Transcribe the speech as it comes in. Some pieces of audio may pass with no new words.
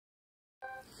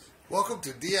Welcome to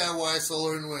DIY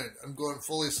Solar and Wind. I'm going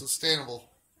fully sustainable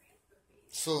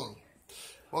soon.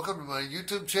 Welcome to my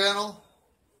YouTube channel.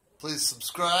 Please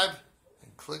subscribe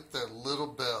and click that little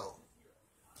bell.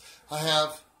 I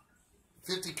have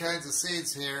 50 kinds of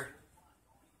seeds here,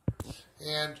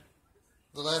 and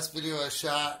the last video I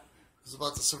shot was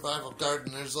about the survival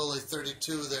garden. There's only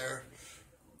 32 there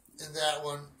in that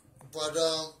one, but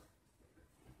I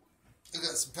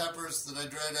got some peppers that I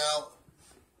dried out,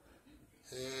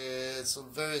 and some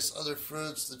various other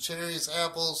fruits, the cherries,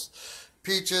 apples,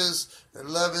 peaches, and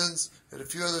lemons, and a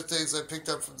few other things I picked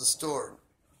up from the store.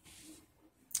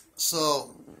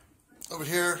 So, over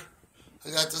here, I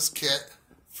got this kit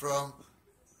from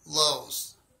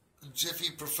Lowe's,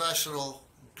 Jiffy Professional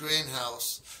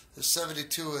Greenhouse. There's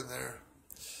 72 in there.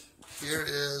 Here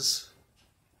is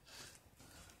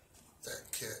that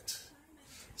kit.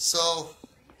 So,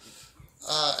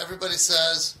 everybody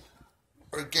says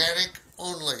organic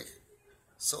only.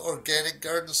 So organic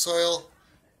garden soil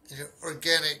and your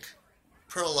organic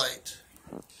perlite.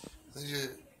 Then you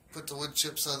put the wood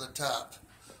chips on the top.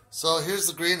 So here's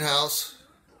the greenhouse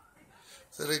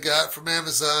that I got from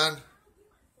Amazon.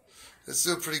 It's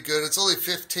doing pretty good. It's only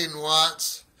 15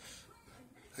 watts.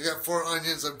 I got 4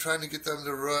 onions. I'm trying to get them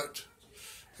to root.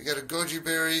 I got a goji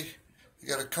berry. I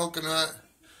got a coconut.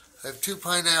 I have 2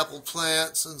 pineapple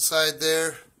plants inside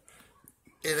there.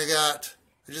 And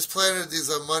I just planted these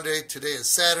on Monday. Today is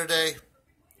Saturday.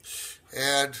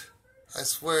 And I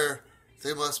swear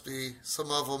they must be,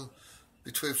 some of them,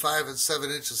 between 5 and 7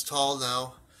 inches tall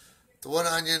now. The one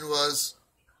onion was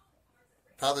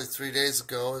probably 3 days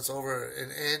ago. It's over an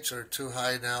inch or 2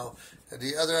 high now. And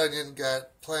the other onion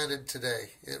got planted today.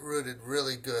 It rooted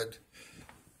really good.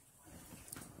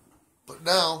 But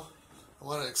now I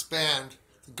want to expand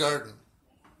the garden,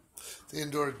 the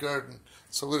indoor garden.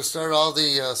 So I'm going to start all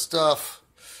the stuff.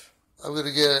 I'm going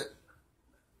to get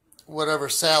whatever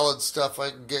salad stuff I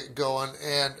can get going.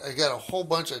 And I got a whole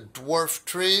bunch of dwarf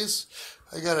trees.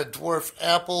 I got a dwarf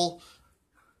apple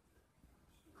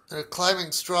and a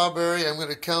climbing strawberry. I'm going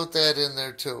to count that in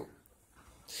there too.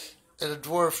 And a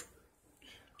dwarf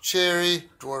cherry,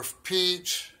 dwarf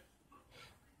peach,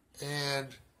 and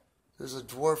there's a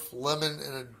dwarf lemon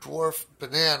and a dwarf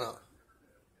banana,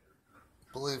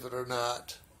 believe it or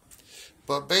not.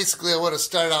 But basically I want to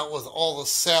start out with all the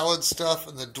salad stuff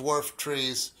and the dwarf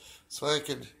trees so I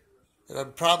can, and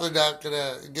I'm probably not going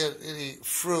to get any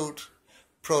fruit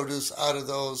produce out of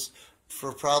those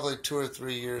for probably 2 or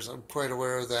 3 years. I'm quite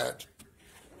aware of that.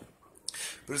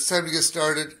 But it's time to get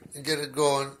started and get it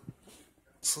going.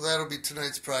 So that'll be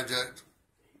tonight's project.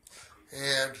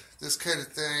 And this kind of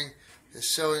thing is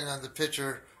showing on the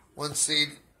picture 1 seed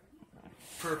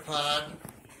per pod.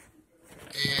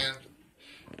 And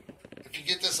if you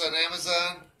get this on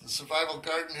Amazon, the Survival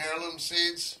Garden Heirloom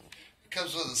Seeds, it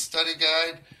comes with a study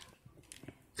guide.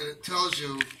 And it tells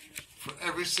you for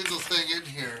every single thing in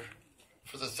here,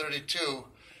 for the 32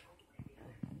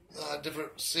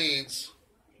 different seeds,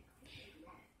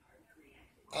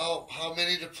 how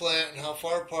many to plant and how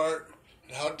far apart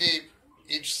and how deep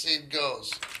each seed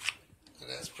goes. And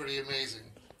that's pretty amazing.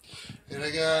 And I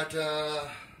got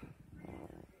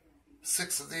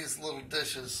 6 of these little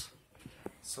dishes.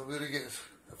 So I'm going to get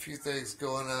a few things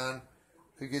going on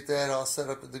to get that all set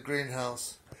up in the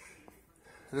greenhouse.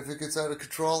 And if it gets out of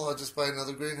control, I'll just buy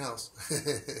another greenhouse.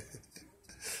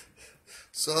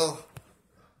 So,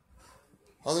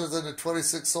 other than the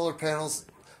 26 solar panels,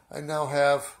 I now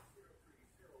have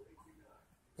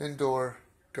indoor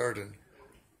garden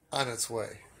on its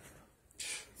way.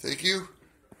 Thank you,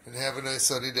 and have a nice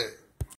sunny day.